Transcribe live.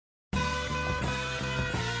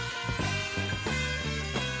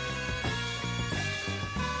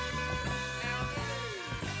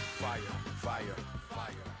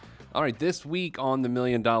All right, this week on the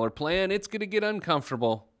Million Dollar Plan, it's going to get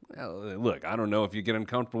uncomfortable. Look, I don't know if you get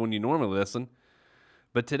uncomfortable when you normally listen,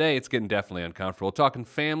 but today it's getting definitely uncomfortable. Talking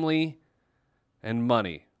family and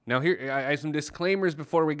money. Now, here I have some disclaimers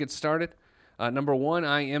before we get started. Number one,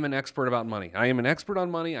 I am an expert about money. I am an expert on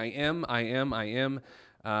money. I am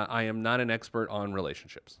not an expert on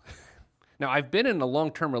relationships. Now, I've been in a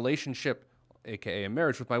long-term relationship, aka a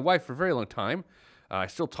marriage, with my wife for a very long time. I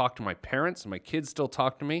still talk to my parents, and my kids still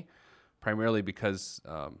talk to me, primarily because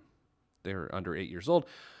they're under 8 years old.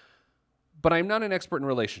 But I'm not an expert in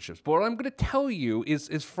relationships. But what I'm going to tell you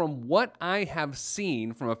is from what I have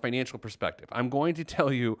seen from a financial perspective. I'm going to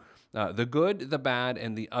tell you the good, the bad,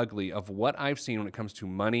 and the ugly of what I've seen when it comes to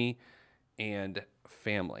money and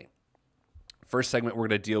family. First segment, we're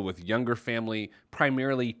going to deal with younger family,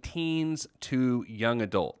 primarily teens to young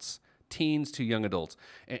adults. Teens to young adults.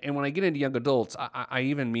 And when I get into young adults, I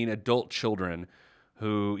even mean adult children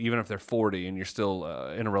who, even if they're 40 and you're still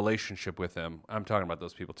in a relationship with them, I'm talking about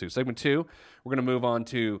those people too. Segment two, we're going to move on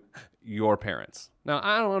to your parents. Now,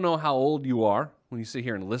 I don't know how old you are when you sit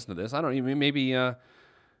here and listen to this. I don't even, maybe you're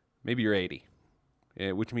 80,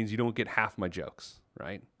 which means you don't get half my jokes,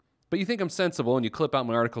 right? But you think I'm sensible and you clip out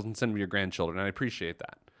my articles and send them to your grandchildren, and I appreciate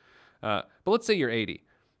that. But let's say you're 80.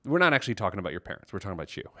 We're not actually talking about your parents. We're talking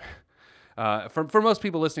about you. For most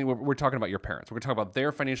people listening, we're talking about your parents. We're talking about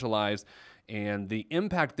their financial lives and the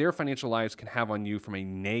impact their financial lives can have on you from a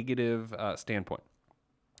negative standpoint.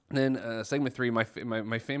 And then segment three,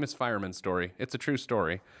 my famous fireman story. It's a true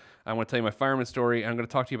story. I want to tell you my fireman story. I'm going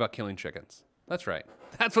to talk to you about killing chickens. That's right.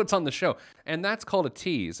 That's what's on the show. And that's called a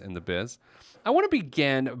tease in the biz. I want to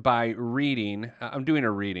begin by reading. I'm doing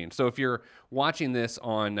a reading. So if you're watching this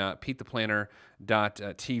on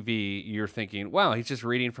PeteThePlanner.tv, you're thinking, wow, he's just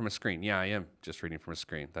reading from a screen. Yeah, I am just reading from a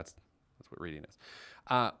screen. That's what reading is.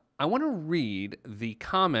 I want to read the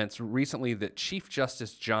comments recently that Chief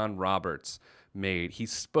Justice John Roberts made. He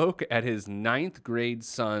spoke at his 9th grade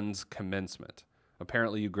son's commencement.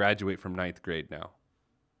 Apparently you graduate from 9th grade now.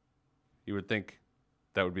 You would think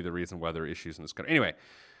that would be the reason why there are issues in this country. Anyway,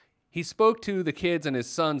 he spoke to the kids in his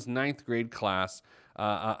son's 9th grade class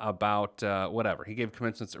about whatever. He gave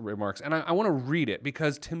commencement remarks, and I want to read it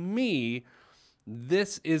because to me,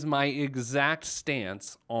 this is my exact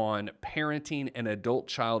stance on parenting an adult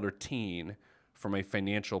child or teen from a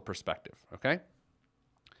financial perspective, okay?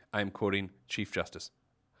 I'm quoting Chief Justice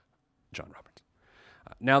John Roberts.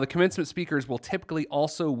 Now, the commencement speakers will typically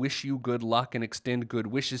also wish you good luck and extend good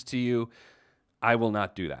wishes to you. I will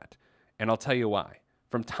not do that, and I'll tell you why.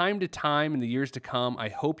 From time to time in the years to come, I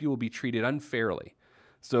hope you will be treated unfairly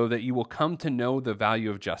so that you will come to know the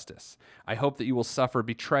value of justice. I hope that you will suffer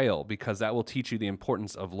betrayal because that will teach you the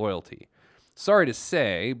importance of loyalty. Sorry to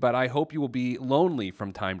say, but I hope you will be lonely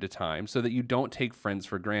from time to time so that you don't take friends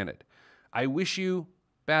for granted. I wish you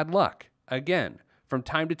bad luck, again, from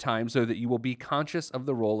time to time so that you will be conscious of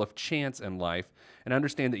the role of chance in life and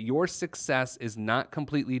understand that your success is not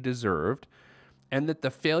completely deserved and that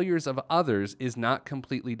the failures of others is not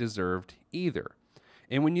completely deserved either.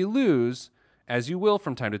 And when you lose, as you will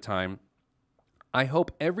from time to time, I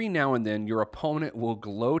hope every now and then your opponent will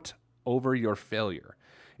gloat over your failure.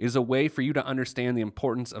 It is a way for you to understand the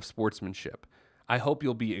importance of sportsmanship. I hope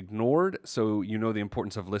you'll be ignored so you know the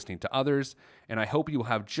importance of listening to others, and I hope you will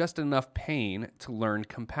have just enough pain to learn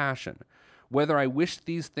compassion. Whether I wish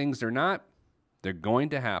these things or not, they're going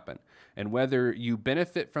to happen. And whether you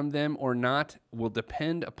benefit from them or not will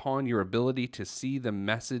depend upon your ability to see the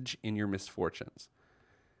message in your misfortunes.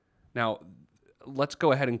 Now, let's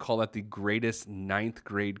go ahead and call that the greatest 9th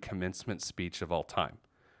grade commencement speech of all time.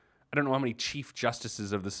 I don't know how many chief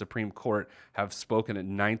justices of the Supreme Court have spoken at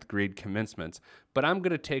 9th grade commencements, but I'm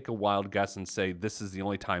going to take a wild guess and say this is the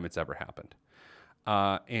only time it's ever happened.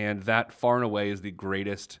 And that far and away is the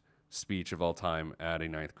greatest speech of all time at a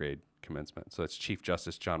 9th grade commencement. So that's Chief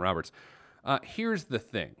Justice John Roberts. Here's the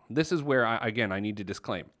thing. This is where, I need to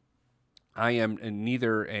disclaim. I am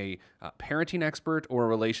neither a parenting expert or a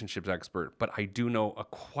relationships expert, but I do know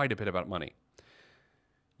quite a bit about money.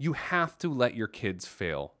 You have to let your kids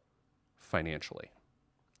fail financially.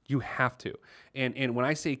 You have to. And when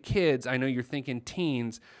I say kids, I know you're thinking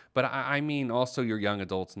teens, but I mean also your young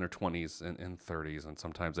adults in their 20s and 30s, and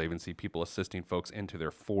sometimes I even see people assisting folks into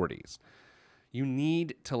their 40s. You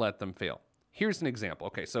need to let them fail. Here's an example.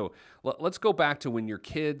 Okay, so let's go back to when your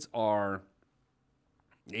kids are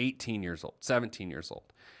 18 years old, 17 years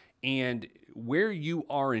old, and where you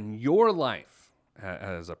are in your life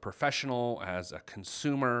as a professional, as a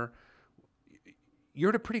consumer,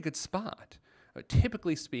 you're at a pretty good spot.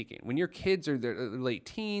 Typically speaking, when your kids are their late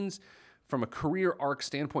teens, from a career arc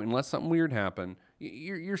standpoint, unless something weird happened,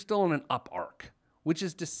 you're still in an up arc, which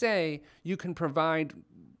is to say you can provide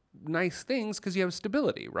nice things because you have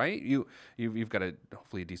stability, right? You've got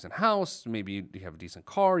hopefully a decent house, maybe you have a decent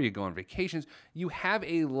car, you go on vacations, you have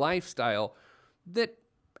a lifestyle that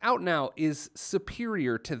out now is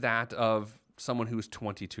superior to that of someone who's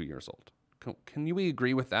 22 years old. Can we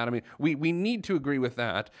agree with that? I mean, we need to agree with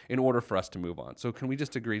that in order for us to move on. So can we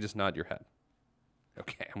just agree, just nod your head?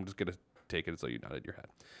 Okay, I'm just going to take it as though you nodded your head.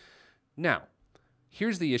 Now,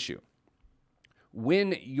 here's the issue.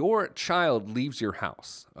 When your child leaves your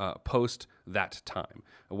house post that time,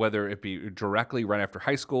 whether it be directly right after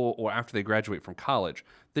high school or after they graduate from college,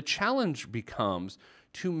 the challenge becomes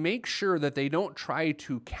to make sure that they don't try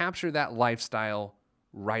to capture that lifestyle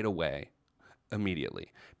right away,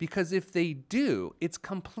 immediately. Because if they do, it's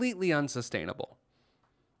completely unsustainable.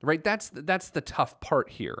 Right? That's the tough part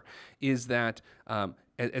here, is that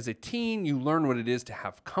as a teen, you learn what it is to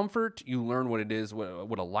have comfort, you learn what it is,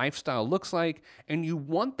 what a lifestyle looks like, and you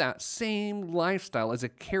want that same lifestyle as a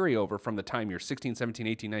carryover from the time you're 16, 17,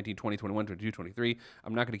 18, 19, 20, 21, 22, 23.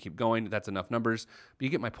 I'm not going to keep going. That's enough numbers. But you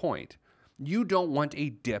get my point. You don't want a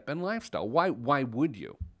dip in lifestyle. Why would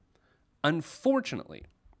you? Unfortunately,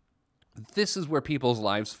 this is where people's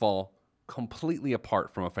lives fall completely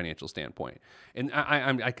apart from a financial standpoint. And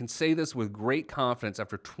I can say this with great confidence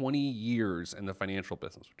after 20 years in the financial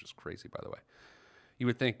business, which is crazy, by the way. You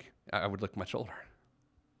would think I would look much older.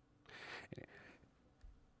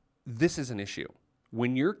 This is an issue.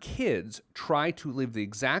 When your kids try to live the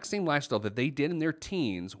exact same lifestyle that they did in their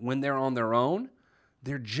teens when they're on their own,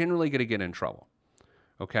 they're generally going to get in trouble.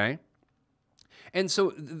 Okay? And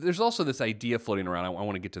so there's also this idea floating around. I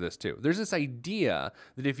want to get to this too. There's this idea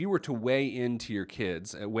that if you were to weigh into your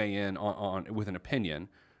kids, weigh in on with an opinion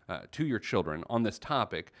to your children on this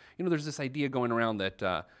topic, there's this idea going around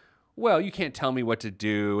that, well, you can't tell me what to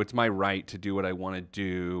do. It's my right to do what I want to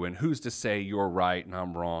do. And who's to say you're right and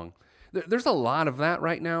I'm wrong? There's a lot of that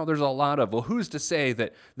right now. There's a lot of, well, who's to say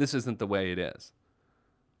that this isn't the way it is?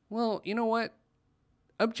 Well, you know what?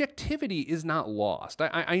 Objectivity is not lost.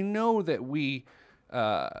 I know that we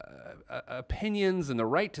opinions and the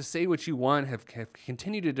right to say what you want have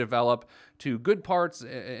continued to develop to good parts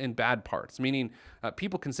and bad parts, meaning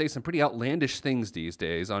people can say some pretty outlandish things these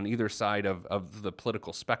days on either side of the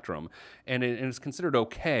political spectrum, and it's considered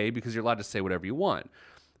okay because you're allowed to say whatever you want.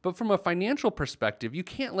 But from a financial perspective, you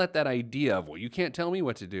can't let that idea of, well, you can't tell me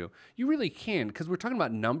what to do. You really can, because we're talking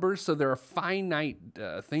about numbers, so there are finite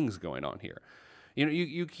things going on here.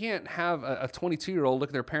 You can't have a 22-year-old look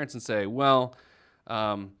at their parents and say, well,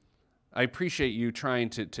 I appreciate you trying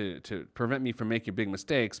to prevent me from making big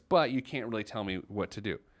mistakes, but you can't really tell me what to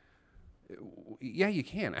do. Yeah, you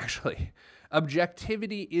can, actually.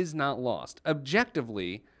 Objectivity is not lost.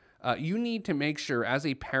 Objectively, you need to make sure as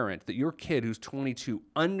a parent that your kid who's 22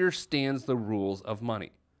 understands the rules of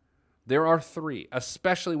money. There are three,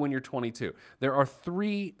 especially when you're 22. There are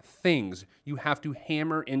three things you have to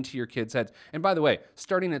hammer into your kids' heads. And by the way,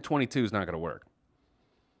 starting at 22 is not going to work.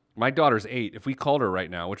 My daughter's 8. If we called her right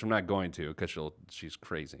now, which I'm not going to because she's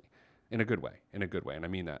crazy, in a good way, and I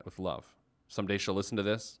mean that with love. Someday she'll listen to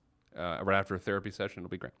this right after a therapy session. It'll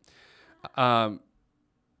be great. I've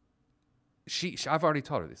already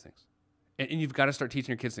taught her these things. And you've got to start teaching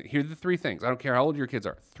your kids. Here are the three things. I don't care how old your kids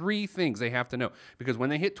are. 3 things they have to know. Because when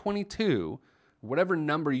they hit 22, whatever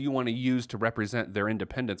number you want to use to represent their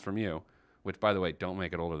independence from you, which, by the way, don't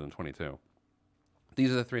make it older than 22, these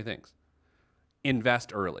are the 3 things.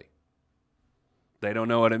 Invest early. They don't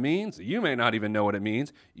know what it means. You may not even know what it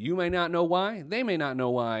means. You may not know why. They may not know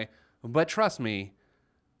why. But trust me,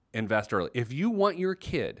 invest early. If you want your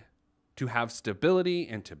kid to have stability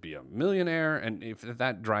and to be a millionaire, and if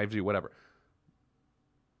that drives you, whatever,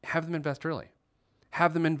 have them invest early.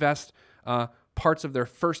 Have them invest parts of their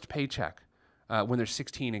first paycheck when they're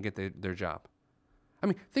 16 and get their job. I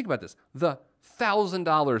mean, think about this. The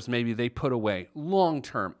 $1,000 maybe they put away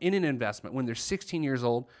long-term in an investment when they're 16 years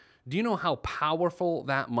old, do you know how powerful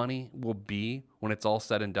that money will be when it's all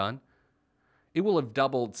said and done? It will have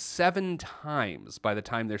doubled 7 times by the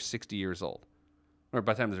time they're 60 years old, or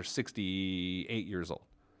by the time they're 68 years old.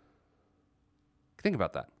 Think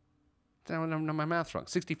about that. My math's wrong.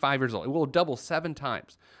 65 years old. It will double 7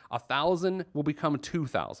 times. 1,000 will become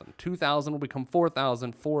 2,000. 2,000 will become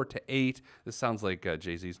 4,000. 4 to 8. This sounds like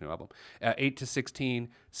Jay-Z's new album. 8 to 16.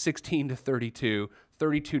 16 to 32.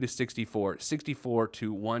 32 to 64. 64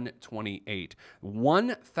 to 128.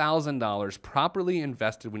 $1,000 properly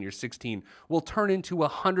invested when you're 16 will turn into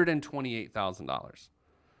 $128,000.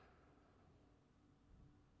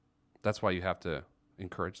 That's why you have to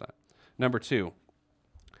encourage that. Number 2.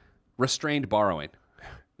 Restrained borrowing.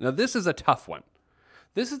 Now, this is a tough one.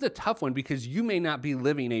 This is a tough one because you may not be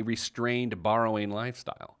living a restrained borrowing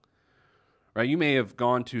lifestyle. Right? You may have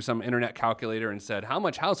gone to some internet calculator and said, how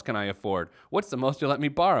much house can I afford? What's the most you'll let me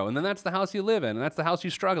borrow? And then that's the house you live in, and that's the house you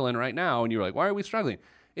struggle in right now. And you're like, why are we struggling?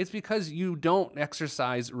 It's because you don't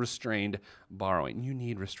exercise restrained borrowing. You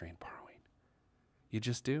need restrained borrowing. You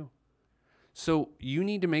just do. So you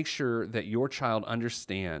need to make sure that your child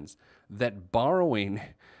understands that borrowing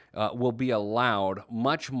will be allowed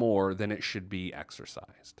much more than it should be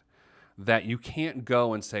exercised. That you can't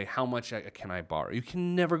go and say, how much can I borrow? You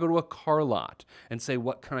can never go to a car lot and say,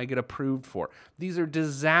 what can I get approved for? These are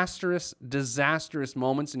disastrous, disastrous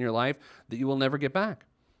moments in your life that you will never get back.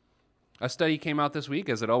 A study came out this week,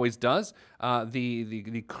 as it always does,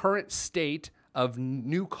 the current state of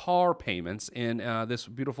new car payments in this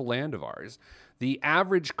beautiful land of ours. The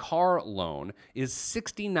average car loan is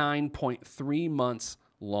 69.3 months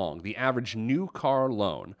long. The average new car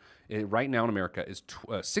loan right now in America is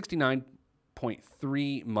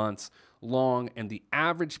 69.3 months long, and the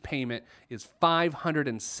average payment is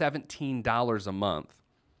 $517 a month.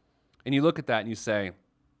 And you look at that and you say,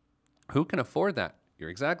 who can afford that? You're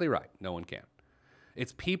exactly right. No one can.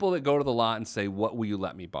 It's people that go to the lot and say, what will you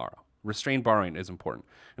let me borrow? Restrained borrowing is important.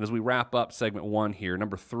 And as we wrap up segment 1 here,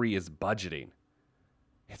 number 3 is budgeting.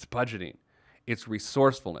 It's budgeting. It's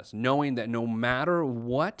resourcefulness, knowing that no matter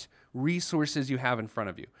what resources you have in front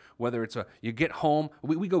of you, whether it's you get home,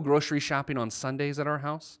 we go grocery shopping on Sundays at our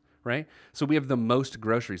house, right? So we have the most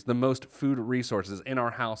groceries, the most food resources in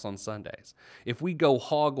our house on Sundays. If we go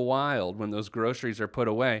hog wild when those groceries are put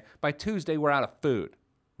away, by Tuesday we're out of food.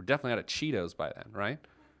 We're definitely out of Cheetos by then, right?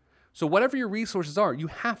 So whatever your resources are, you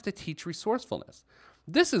have to teach resourcefulness.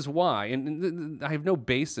 This is why, and I have no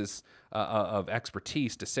basis of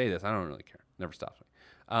expertise to say this. I don't really care. Never stops me.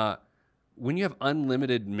 When you have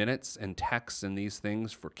unlimited minutes and texts and these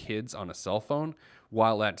things for kids on a cell phone,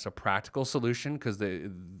 while that's a practical solution because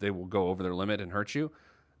they will go over their limit and hurt you,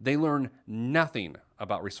 they learn nothing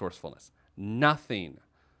about resourcefulness. Nothing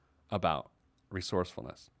about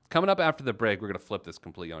resourcefulness. Coming up after the break, we're going to flip this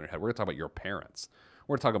completely on your head. We're going to talk about your parents.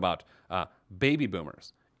 We're going to talk about baby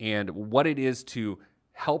boomers and what it is to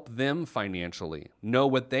help them financially, know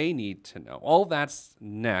what they need to know. All that's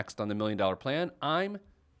next on the $1 Million Plan. I'm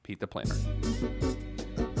Pete the Planner.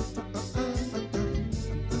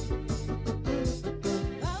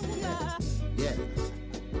 Yeah.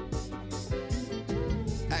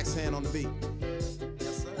 Axe hand on the beat.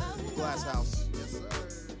 Yes, sir. Glass House. Yes, sir.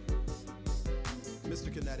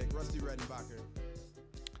 Mr. Kinetic, Rusty Redenbacher.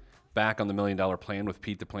 Back on the $1 Million Plan with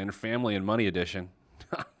Pete the Planner, Family and Money Edition.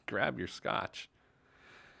 Grab your scotch.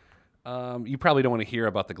 You probably don't want to hear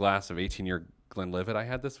about the glass of 18-year Glenlivet I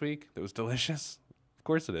had this week that was delicious. Of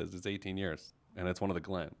course it is. It's 18 years, and it's one of the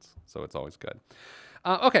Glens, so it's always good.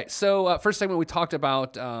 Okay, so first segment we talked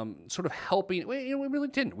about sort of helping. We really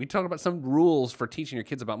didn't. We talked about some rules for teaching your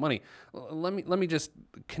kids about money. Let me just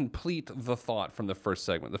complete the thought from the first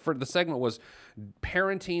segment. The segment was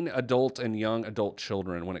parenting adult and young adult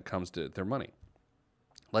children when it comes to their money.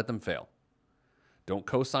 Let them fail. Don't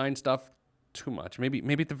co-sign stuff too much. Maybe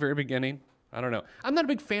at the very beginning. I don't know. I'm not a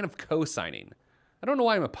big fan of co-signing. I don't know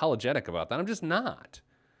why I'm apologetic about that. I'm just not.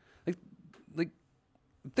 Like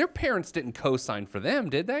their parents didn't co-sign for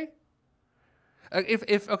them, did they?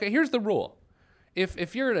 Okay, here's the rule.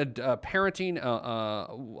 If you're parenting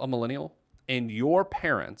a millennial and your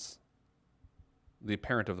parents, the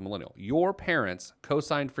parent of the millennial, your parents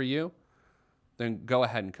co-signed for you, then go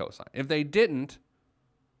ahead and co-sign. If they didn't,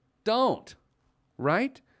 don't.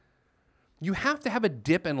 Right? You have to have a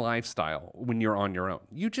dip in lifestyle when you're on your own.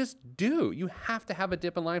 You just do. You have to have a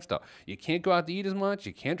dip in lifestyle. You can't go out to eat as much.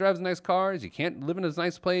 You can't drive as nice cars. You can't live in as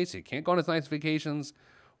nice place. You can't go on as nice vacations.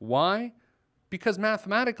 Why? Because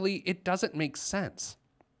mathematically, it doesn't make sense.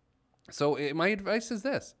 So my advice is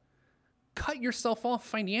this. Cut yourself off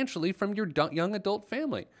financially from your young adult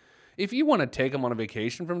family. If you want to take them on a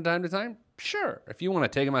vacation from time to time, sure. If you want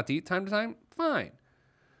to take them out to eat time to time, fine.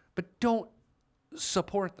 But don't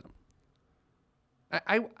support them.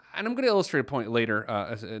 And I'm going to illustrate a point later,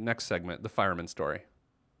 next segment, the fireman story.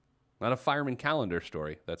 Not a fireman calendar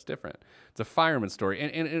story. That's different. It's a fireman story.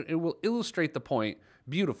 And it will illustrate the point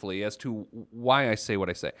beautifully as to why I say what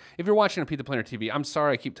I say. If you're watching on Pete the Planner TV, I'm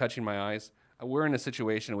sorry I keep touching my eyes. We're in a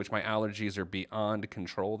situation in which my allergies are beyond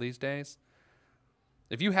control these days.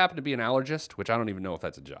 If you happen to be an allergist, which I don't even know if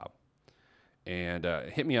that's a job, and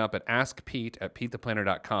hit me up at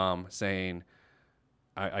askpete@petetheplanner.com saying,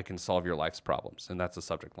 I can solve your life's problems, and that's the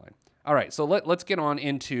subject line. All right, so let's get on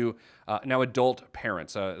into now adult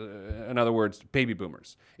parents, in other words, baby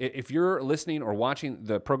boomers. If you're listening or watching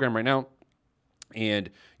the program right now, and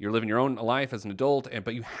you're living your own life as an adult,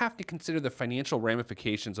 but you have to consider the financial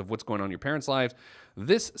ramifications of what's going on in your parents' lives.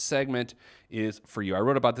 This segment is for you. I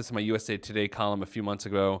wrote about this in my USA Today column a few months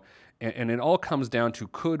ago, and it all comes down to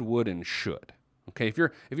could, would, and should. Okay, if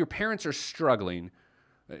your parents are struggling,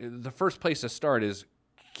 the first place to start is,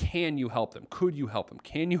 can you help them? Could you help them?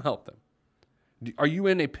 Can you help them? Are you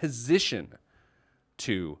in a position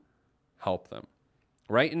to help them?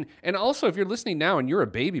 Right? And also, if you're listening now and you're a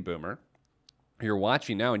baby boomer, you're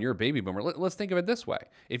watching now and you're a baby boomer, let's think of it this way.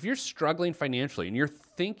 If you're struggling financially and you're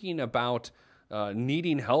thinking about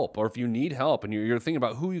needing help, or if you need help and you're thinking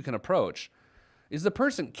about who you can approach, is the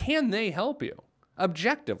person, can they help you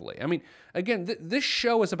objectively? I mean, again, this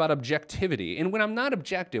show is about objectivity. And when I'm not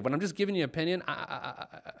objective, when I'm just giving you an opinion,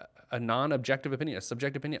 a non-objective opinion, a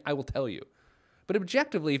subjective opinion, I will tell you. But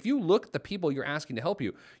objectively, if you look at the people you're asking to help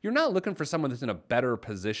you, you're not looking for someone that's in a better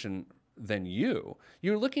position than you.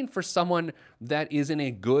 You're looking for someone that is in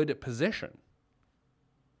a good position.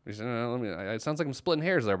 You say, it sounds like I'm splitting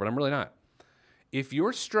hairs there, but I'm really not. If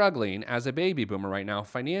you're struggling as a baby boomer right now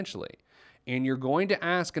financially, and you're going to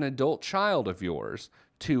ask an adult child of yours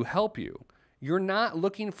to help you, you're not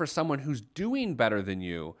looking for someone who's doing better than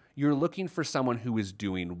you. You're looking for someone who is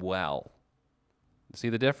doing well. See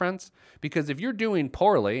the difference? Because if you're doing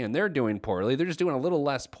poorly and they're doing poorly, they're just doing a little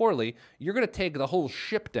less poorly, you're going to take the whole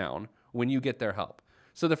ship down when you get their help.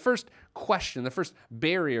 So the first question, the first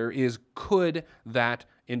barrier is, could that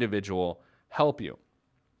individual help you?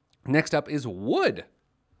 Next up is, would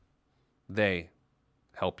they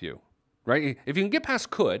help you? Right? If you can get past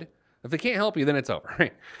could, if they can't help you, then it's over.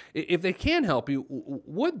 Right? If they can help you,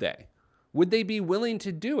 would they? Would they be willing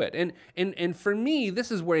to do it? And for me,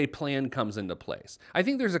 this is where a plan comes into place. I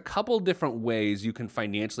think there's a couple different ways you can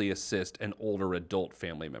financially assist an older adult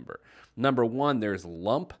family member. Number one, there's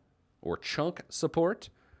lump or chunk support,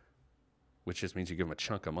 which just means you give them a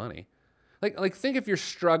chunk of money. Like think if you're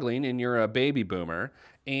struggling and you're a baby boomer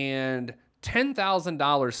and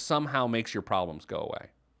 $10,000 somehow makes your problems go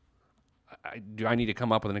away. Do I need to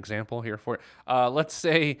come up with an example here for it? Let's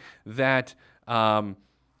say that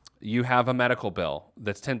you have a medical bill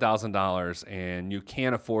that's $10,000 and you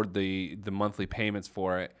can't afford the monthly payments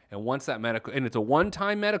for it. And once that medical, and it's a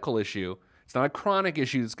one-time medical issue, it's not a chronic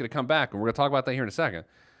issue that's going to come back. And we're going to talk about that here in a second.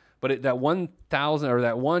 But that $1,000 or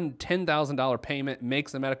that one $10,000 payment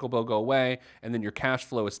makes the medical bill go away, and then your cash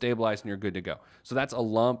flow is stabilized and you're good to go. So that's a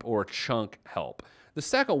lump or chunk help. The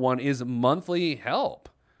second one is monthly help.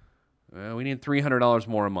 We need $300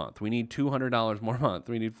 more a month. We need $200 more a month.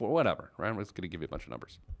 We need whatever, right? I'm just going to give you a bunch of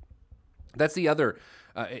numbers. That's the other,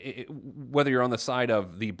 whether you're on the side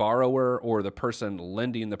of the borrower or the person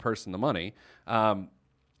lending the person the money,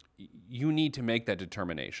 you need to make that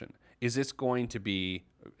determination. Is this going to be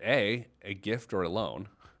a gift or a loan?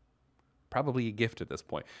 Probably a gift at this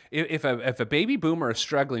point. If a baby boomer is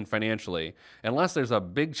struggling financially, unless there's a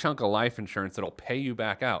big chunk of life insurance that'll pay you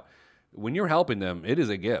back out, when you're helping them, it is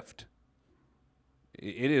a gift.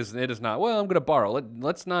 It is not, well, I'm going to borrow.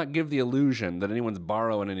 Let's not give the illusion that anyone's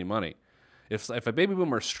borrowing any money. If a baby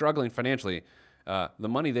boomer is struggling financially, the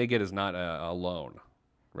money they get is not a loan,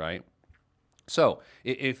 right? So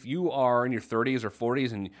if you are in your 30s or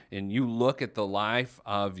 40s and you look at the life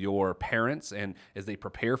of your parents and as they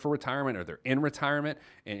prepare for retirement or they're in retirement,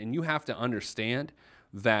 and you have to understand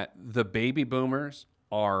that the baby boomers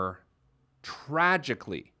are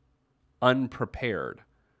tragically unprepared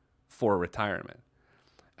for retirement.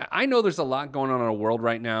 I know there's a lot going on in our world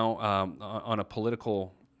right now on a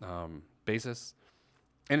political basis,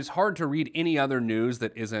 and it's hard to read any other news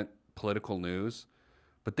that isn't political news,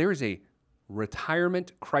 but there is a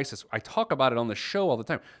retirement crisis. I talk about it on the show all the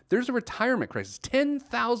time. There's a retirement crisis.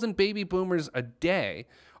 10,000 baby boomers a day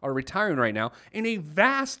are retiring right now, and a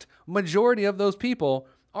vast majority of those people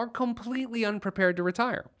are completely unprepared to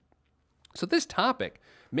retire. So this topic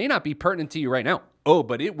may not be pertinent to you right now. Oh,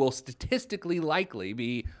 but it will statistically likely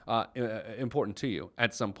be important to you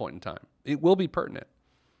at some point in time. It will be pertinent.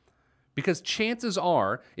 Because chances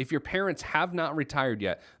are, if your parents have not retired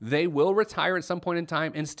yet, they will retire at some point in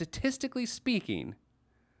time, and statistically speaking,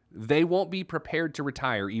 they won't be prepared to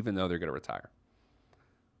retire even though they're going to retire.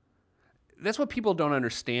 That's what people don't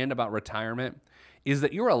understand about retirement, is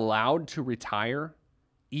that you're allowed to retire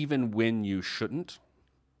even when you shouldn't.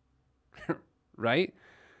 Right?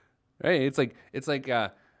 Right? It's like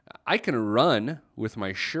I can run with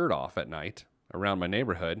my shirt off at night around my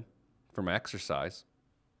neighborhood for my exercise.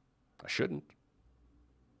 I shouldn't.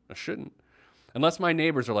 Unless my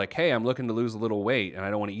neighbors are like, hey, I'm looking to lose a little weight and I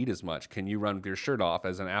don't want to eat as much. Can you run with your shirt off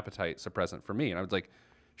as an appetite suppressant for me? And I was like,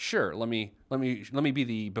 sure, let me be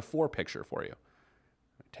the before picture for you.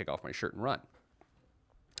 Take off my shirt and run.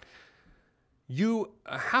 You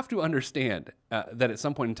have to understand that at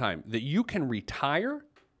some point in time that you can retire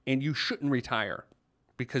and you shouldn't retire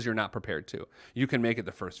because you're not prepared to. You can make it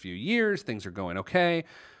the first few years, things are going okay.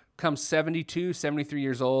 Come 72, 73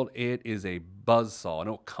 years old, it is a buzzsaw and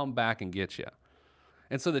it'll come back and get you.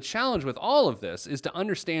 And so the challenge with all of this is to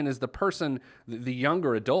understand, as the person, the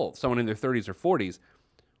younger adult, someone in their 30s or 40s,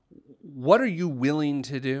 what are you willing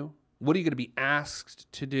to do? What are you going to be asked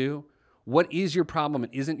to do? What is your problem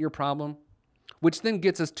and isn't your problem? Which then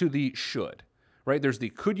gets us to the should, right? There's the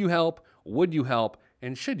could you help, would you help,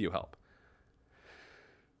 and should you help?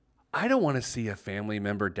 I don't want to see a family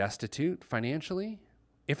member destitute financially.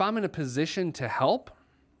 If I'm in a position to help,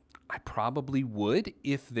 I probably would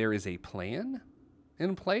if there is a plan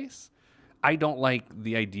in place. I don't like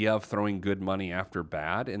the idea of throwing good money after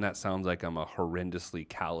bad, and that sounds like I'm a horrendously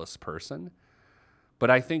callous person. But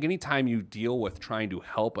I think anytime you deal with trying to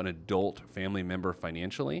help an adult family member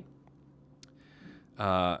financially,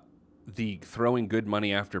 the throwing good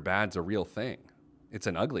money after bad's a real thing. It's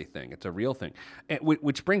an ugly thing. It's a real thing. And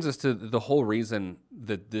which brings us to the whole reason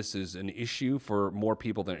that this is an issue for more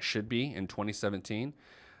people than it should be in 2017.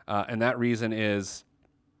 And that reason is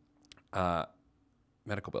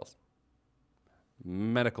medical bills,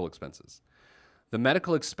 medical expenses. The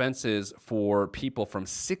medical expenses for people from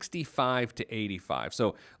 65 to 85.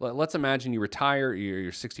 So let's imagine you retire,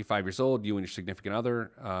 you're 65 years old, you and your significant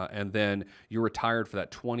other, and then you're retired for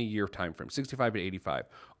that 20-year time frame, 65 to 85.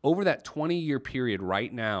 Over that 20-year period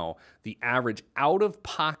right now, the average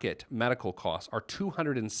out-of-pocket medical costs are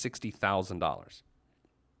 $260,000.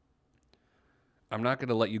 I'm not going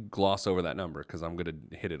to let you gloss over that number because I'm going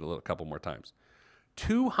to hit it a couple more times.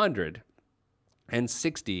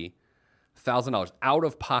 $260,000 out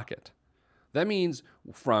of pocket. That means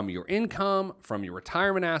from your income, from your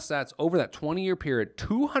retirement assets, over that 20-year period,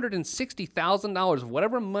 $260,000 of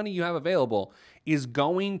whatever money you have available is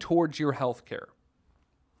going towards your health care.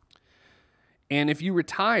 And if you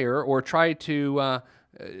retire or try to,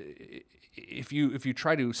 if you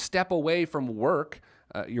try to step away from work,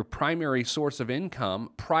 your primary source of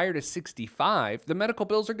income prior to 65, the medical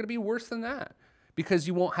bills are going to be worse than that because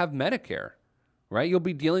you won't have Medicare. Right? You'll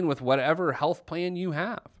be dealing with whatever health plan you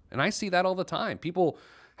have. And I see that all the time. People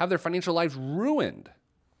have their financial lives ruined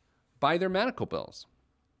by their medical bills.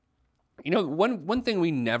 You know, one thing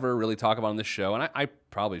we never really talk about on this show, and I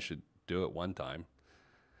probably should do it one time.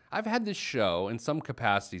 I've had this show in some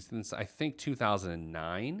capacity since I think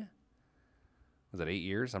 2009. Was that 8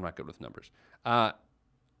 years? I'm not good with numbers.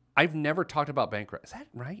 I've never talked about bankruptcy. Is that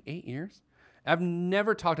right? 8 years? I've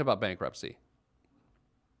never talked about bankruptcy.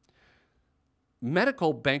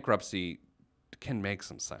 Medical bankruptcy can make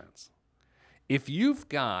some sense. If you've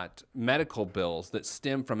got medical bills that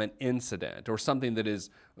stem from an incident or something that is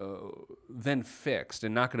then fixed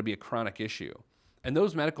and not going to be a chronic issue, and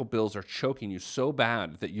those medical bills are choking you so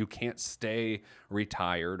bad that you can't stay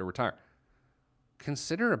retired or retire,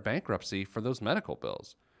 consider a bankruptcy for those medical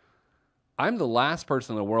bills. I'm the last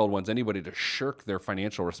person in the world who wants anybody to shirk their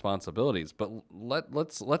financial responsibilities, but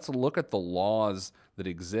let's look at the laws that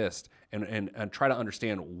exist and try to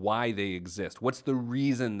understand why they exist. What's the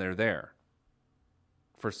reason they're there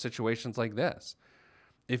for situations like this?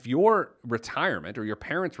 If your retirement or your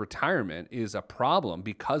parents' retirement is a problem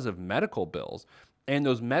because of medical bills and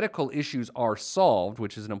those medical issues are solved,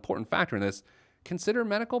 which is an important factor in this, consider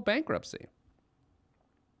medical bankruptcy.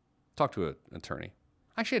 Talk to an attorney.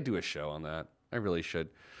 I should do a show on that. I really should.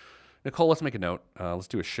 Nicole, let's make a note. Let's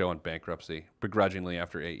do a show on bankruptcy, begrudgingly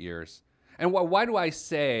after 8 years. And why do I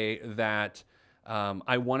say that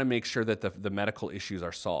I want to make sure that the medical issues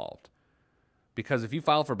are solved? Because if you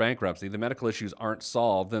file for bankruptcy, the medical issues aren't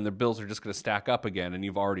solved, then the bills are just going to stack up again, and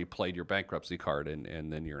you've already played your bankruptcy card,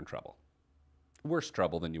 and then you're in trouble. Worse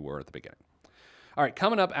trouble than you were at the beginning. All right,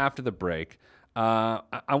 coming up after the break, I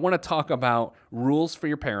want to talk about rules for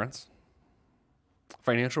your parents.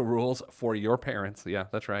 Financial rules for your parents. Yeah,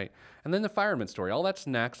 that's right. And then the fireman story. All that's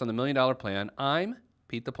next on the $1 Million Plan. I'm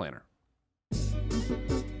Pete the Planner.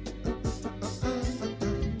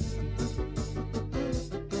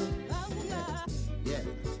 Yeah.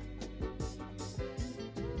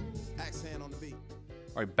 Axe hand on the beat.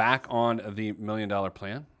 All right, back on the $1 Million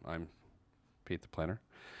Plan. I'm Pete the Planner.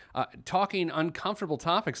 Talking uncomfortable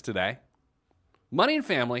topics today. Money and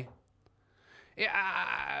family. Yeah,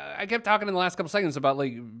 I kept talking in the last couple seconds about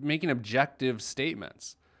like making objective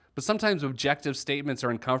statements. But sometimes objective statements are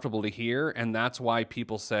uncomfortable to hear, and that's why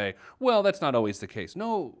people say, well, that's not always the case.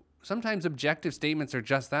 No, sometimes objective statements are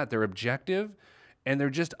just that. They're objective, and they're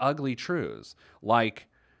just ugly truths. Like,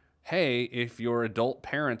 hey, if your adult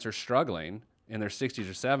parents are struggling in their 60s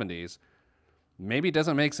or 70s, maybe it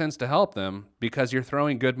doesn't make sense to help them because you're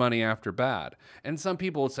throwing good money after bad. And some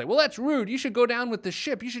people would say, well, that's rude. You should go down with the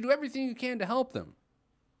ship. You should do everything you can to help them.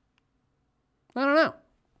 I don't know.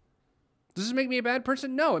 Does this make me a bad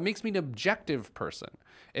person? No, it makes me an objective person.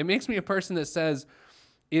 It makes me a person that says,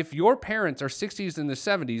 if your parents are 60s and the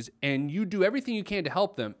 70s and you do everything you can to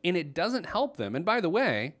help them and it doesn't help them, and by the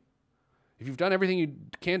way, if you've done everything you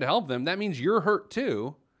can to help them, that means you're hurt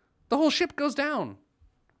too, the whole ship goes down.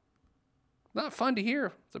 Not fun to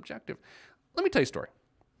hear. It's objective. Let me tell you a story.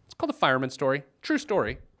 It's called the fireman story. True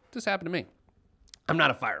story. This happened to me. I'm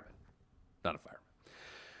not a fireman. Not a fireman.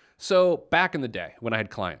 So back in the day when I had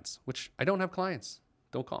clients, which I don't have clients,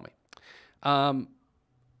 don't call me. I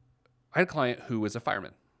had a client who was a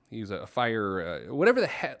fireman. He was a fire, whatever the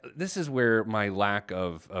heck. This is where my lack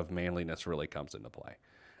of manliness really comes into play.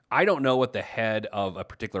 I don't know what the head of a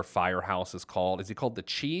particular firehouse is called. Is he called the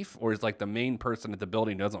chief, or is like the main person at the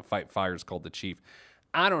building who doesn't fight fires called the chief?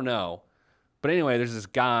 I don't know. But anyway, there's this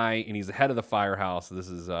guy, and he's the head of the firehouse. This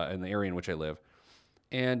is in the area in which I live.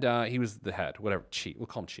 And he was the head, whatever, chief. We'll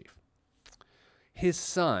call him chief. His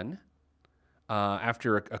son,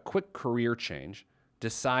 after a quick career change,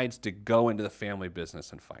 decides to go into the family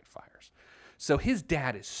business and fight fires. So his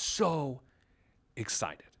dad is so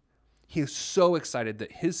excited. He is so excited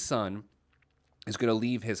that his son is going to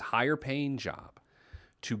leave his higher paying job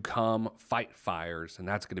to come fight fires, and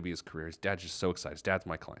that's going to be his career. His dad's just so excited. His dad's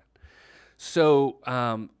my client. So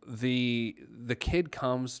the kid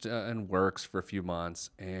comes and works for a few months,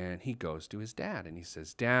 and he goes to his dad, and he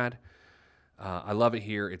says, Dad, I love it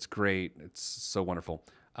here. It's great. It's so wonderful.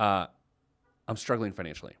 I'm struggling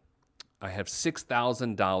financially. I have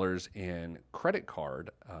 $6,000 in credit card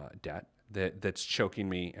debt that's choking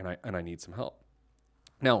me, and I need some help.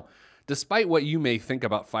 Now, despite what you may think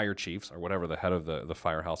about fire chiefs or whatever the head of the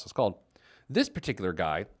firehouse is called, this particular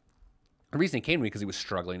guy, the reason he came to me because he was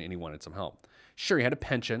struggling and he wanted some help. Sure, he had a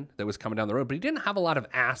pension that was coming down the road, but he didn't have a lot of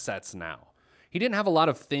assets now. He didn't have a lot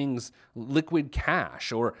of things, liquid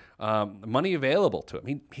cash or money available to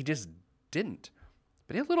him. He just didn't.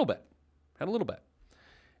 But he had a little bit.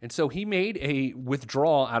 And so he made a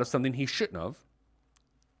withdrawal out of something he shouldn't have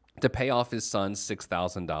to pay off his son's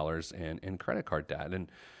 $6,000 in credit card debt. And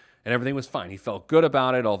everything was fine. He felt good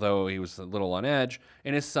about it, although he was a little on edge.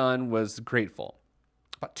 And his son was grateful.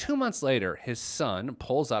 About 2 months later, his son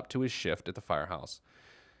pulls up to his shift at the firehouse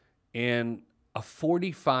in a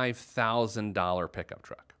 $45,000 pickup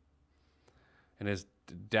truck. And his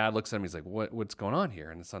dad looks at him. He's like, what's going on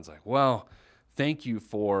here? And his son's like, well, thank you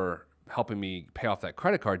for helping me pay off that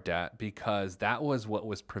credit card debt because that was what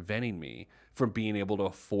was preventing me from being able to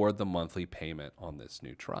afford the monthly payment on this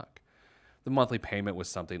new truck. The monthly payment was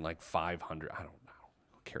something like $500. I don't know.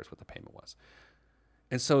 Who cares what the payment was?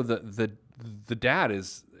 And so the dad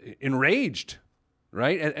is enraged,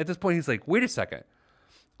 right? At this point, he's like, wait a second.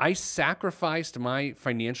 I sacrificed my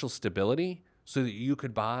financial stability so that you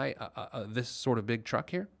could buy this sort of big truck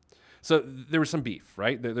here? So there was some beef,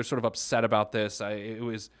 right? They're sort of upset about this.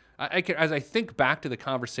 As I think back to the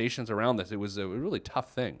conversations around this, it was a really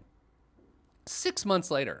tough thing. 6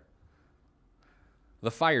 months later,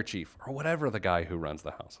 the fire chief, or whatever the guy who runs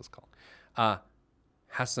the house is called,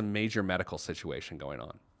 has some major medical situation going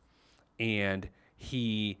on. And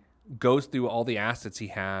he goes through all the assets he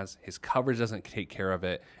has. His coverage doesn't take care of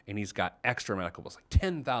it. And he's got extra medical bills, like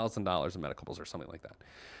 $10,000 in medical bills or something like that.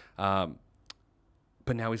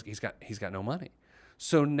 But now he's got no money.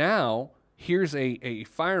 So now here's a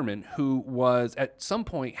fireman who was at some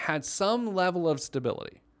point had some level of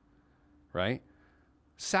stability, right?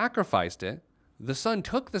 Sacrificed it. The son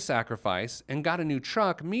took the sacrifice and got a new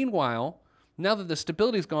truck. Meanwhile, now that the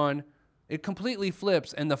stability's gone, it completely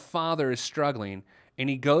flips and the father is struggling. And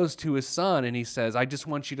he goes to his son and he says, I just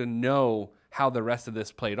want you to know how the rest of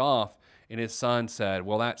this played off. And his son said,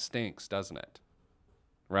 well, that stinks, doesn't it?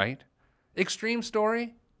 Right? Extreme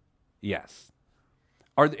story? Yes.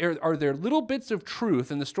 Are there little bits of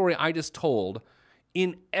truth in the story I just told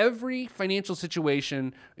in every financial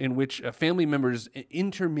situation in which family members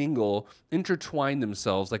intertwine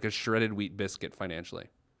themselves like a shredded wheat biscuit financially?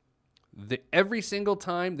 Every single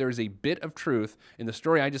time there is a bit of truth in the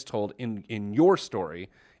story I just told in your story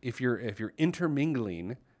if you're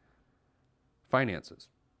intermingling finances.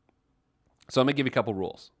 So I'm going to give you a couple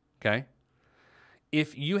rules, okay?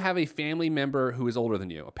 If you have a family member who is older than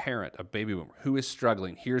you, a parent, a baby boomer, who is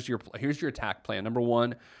struggling, here's your attack plan. Number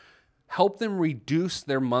one, help them reduce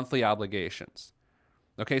their monthly obligations.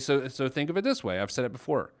 Okay, so think of it this way. I've said it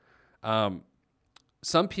before.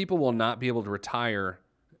 Some people will not be able to retire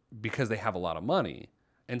because they have a lot of money.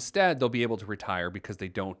 Instead, they'll be able to retire because they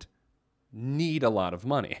don't need a lot of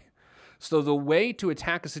money. So the way to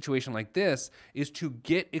attack a situation like this is to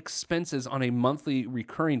get expenses on a monthly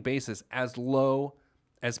recurring basis as low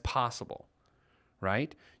as possible,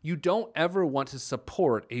 right? You don't ever want to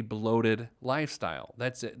support a bloated lifestyle.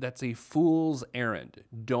 That's a fool's errand.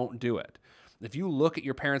 Don't do it. If you look at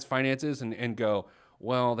your parents' finances and go,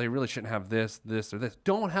 well, they really shouldn't have this, this, or this,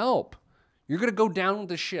 don't help. You're going to go down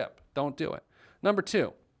the ship. Don't do it. Number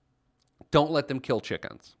 2, don't let them kill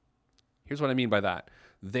chickens. Here's what I mean by that.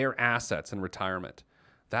 Their assets in retirement,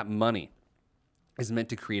 that money is meant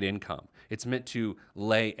to create income. It's meant to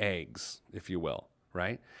lay eggs, if you will,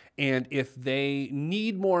 right? And if they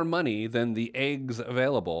need more money than the eggs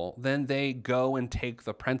available, then they go and take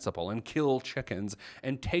the principal and kill chickens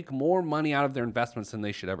and take more money out of their investments than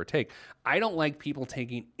they should ever take. I don't like people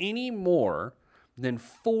taking any more than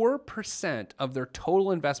 4% of their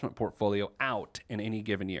total investment portfolio out in any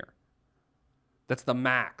given year. That's the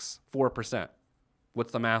max, 4%.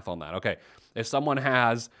 What's the math on that? Okay, if someone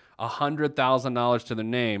has $100,000 to their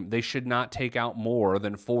name, they should not take out more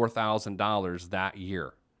than $4,000 that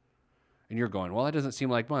year. And you're going, well, that doesn't seem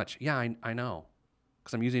like much. Yeah, I know,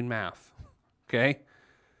 because I'm using math, okay?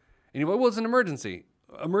 And you're like, well, it's an emergency.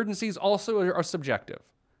 Emergencies also are subjective.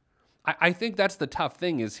 I think that's the tough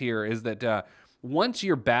thing is that once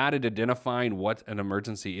you're bad at identifying what an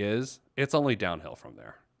emergency is, it's only downhill from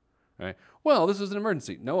there, right? Well, this was an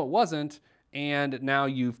emergency. No, it wasn't. And now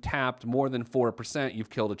you've tapped more than 4%, you've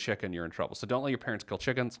killed a chicken, you're in trouble. So don't let your parents kill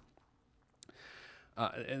chickens.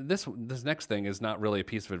 This next thing is not really a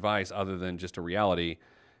piece of advice other than just a reality.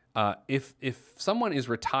 If someone is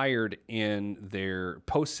retired in their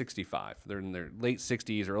post-65, they're in their late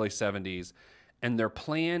 60s or early 70s, and their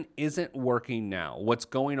plan isn't working now, what's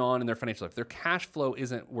going on in their financial life, their cash flow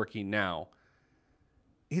isn't working now,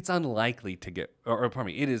 it's unlikely to get,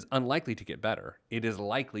 it is unlikely to get better. It is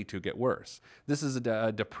likely to get worse. This is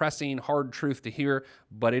a depressing, hard truth to hear,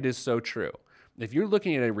 but it is so true. If you're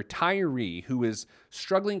looking at a retiree who is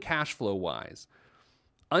struggling cash flow wise,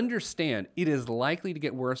 understand it is likely to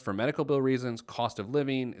get worse for medical bill reasons, cost of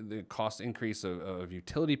living, the cost increase of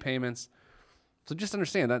utility payments. So just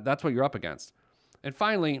understand that that's what you're up against. And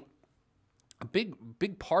finally, a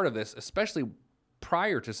big part of this, especially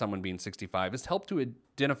prior to someone being 65, is help to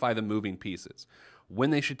identify the moving pieces.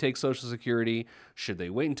 When they should take Social Security, should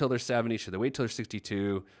they wait until they're 70, should they wait until they're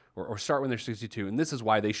 62, or start when they're 62? And this is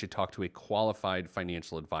why they should talk to a qualified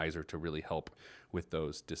financial advisor to really help with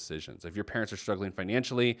those decisions. If your parents are struggling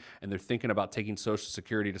financially and they're thinking about taking Social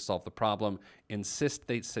Security to solve the problem, insist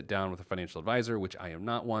they sit down with a financial advisor, which I am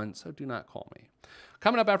not one, so do not call me.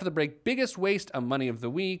 Coming up after the break, biggest waste of money of the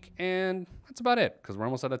week, and that's about it, because we're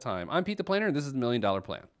almost out of time. I'm Pete the Planner, and this is the $1 Million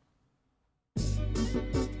Plan.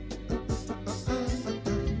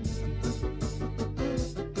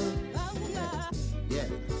 Yeah.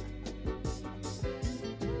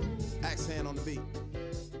 Axe hand on the beat.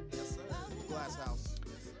 Yes, sir. Glass house.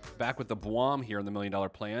 Back with the BWOM here on the $1 Million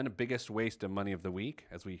Plan, biggest waste of money of the week,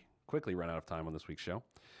 as we quickly run out of time on this week's show.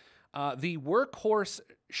 The Workhorse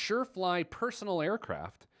SureFly personal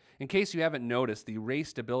aircraft. In case you haven't noticed, the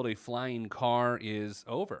race to build a flying car is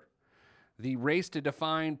over. The race to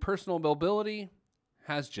define personal mobility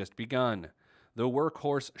has just begun. The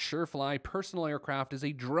Workhorse SureFly personal aircraft is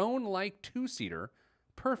a drone-like two-seater,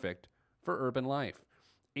 perfect for urban life.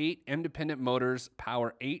 8 independent motors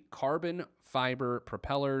power 8 carbon fiber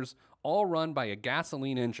propellers, all run by a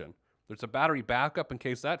gasoline engine. There's a battery backup in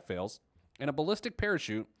case that fails, and a ballistic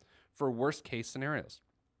parachute for worst-case scenarios.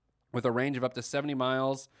 With a range of up to 70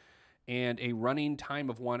 miles and a running time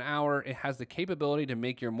of 1 hour, it has the capability to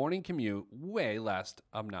make your morning commute way less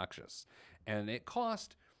obnoxious. And it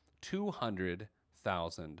cost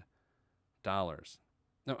 $200,000.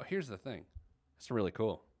 Now, here's the thing. It's really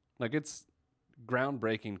cool. Like, it's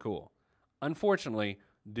groundbreaking cool. Unfortunately,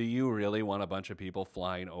 do you really want a bunch of people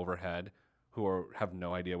flying overhead who have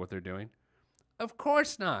no idea what they're doing? Of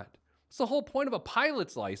course not. It's the whole point of a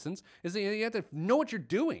pilot's license is that you have to know what you're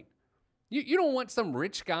doing. You don't want some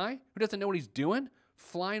rich guy who doesn't know what he's doing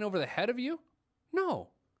flying over the head of you. No.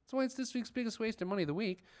 That's why it's this week's biggest waste of money of the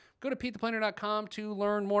week. Go to PeteThePlanner.com to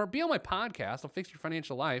learn more. Be on my podcast. I'll fix your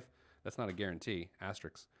financial life. That's not a guarantee.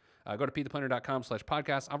 Asterisks. Go to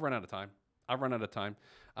PeteThePlanner.com/podcast. I've run out of time.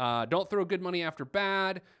 Don't throw good money after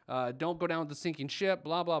bad. Don't go down with the sinking ship.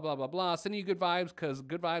 Blah, blah, blah, blah, blah. Sending you good vibes because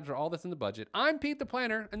good vibes are all that's in the budget. I'm Pete the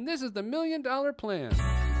Planner, and this is the $1 Million Plan.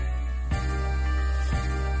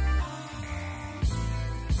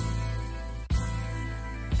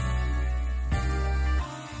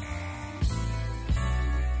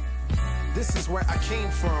 this is where I came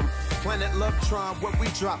from. Planet Lovetron, where we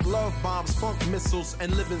drop love bombs, funk missiles,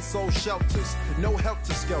 and live in soul shelters. No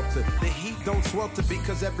helter skelter, the heat don't swelter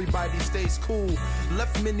because everybody stays cool.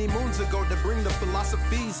 Left many moons ago to bring the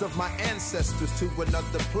philosophies of my ancestors to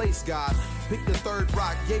another place. God picked the third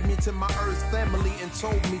rock, gave me to my earth family, and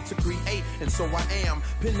told me to create, and so I am.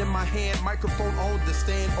 Pen in my hand, microphone on the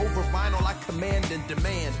stand, over vinyl I command and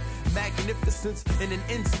demand. Magnificence in an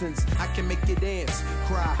instance, I can make you dance,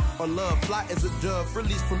 cry, or love. Fly as a dove,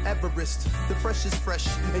 released from Everest. The fresh is fresh,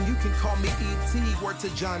 and you can call me E.T. Word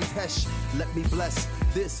to John Tesh. Let me bless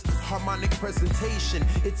this harmonic presentation.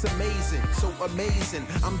 It's amazing, so amazing.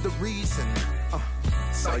 I'm the reason.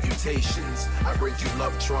 Salutations, I bring you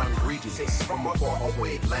Lovetron greetings from a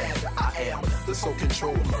faraway land. I am the sole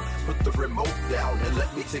controller. Put the remote down and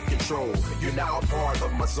let me take control. You're now a part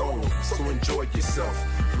of my zone, so enjoy yourself.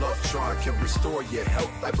 Lovetron can restore your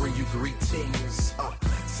health. I bring you greetings,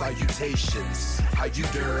 salutations. How you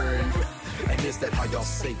doing? And is that how y'all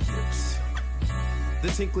say it? The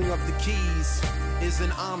tinkling of the keys is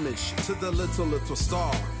an homage to the little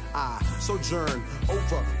star. I sojourn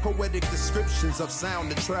over poetic descriptions of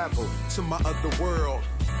sound to travel to my other world.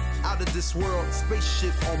 Out of this world,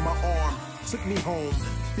 spaceship on my arm took me home,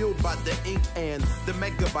 fueled by the ink and the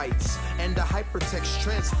megabytes and the hypertext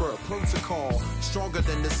transfer protocol, stronger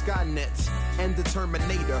than the Skynet and the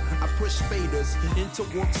Terminator. I push faders into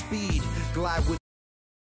warp speed, glide with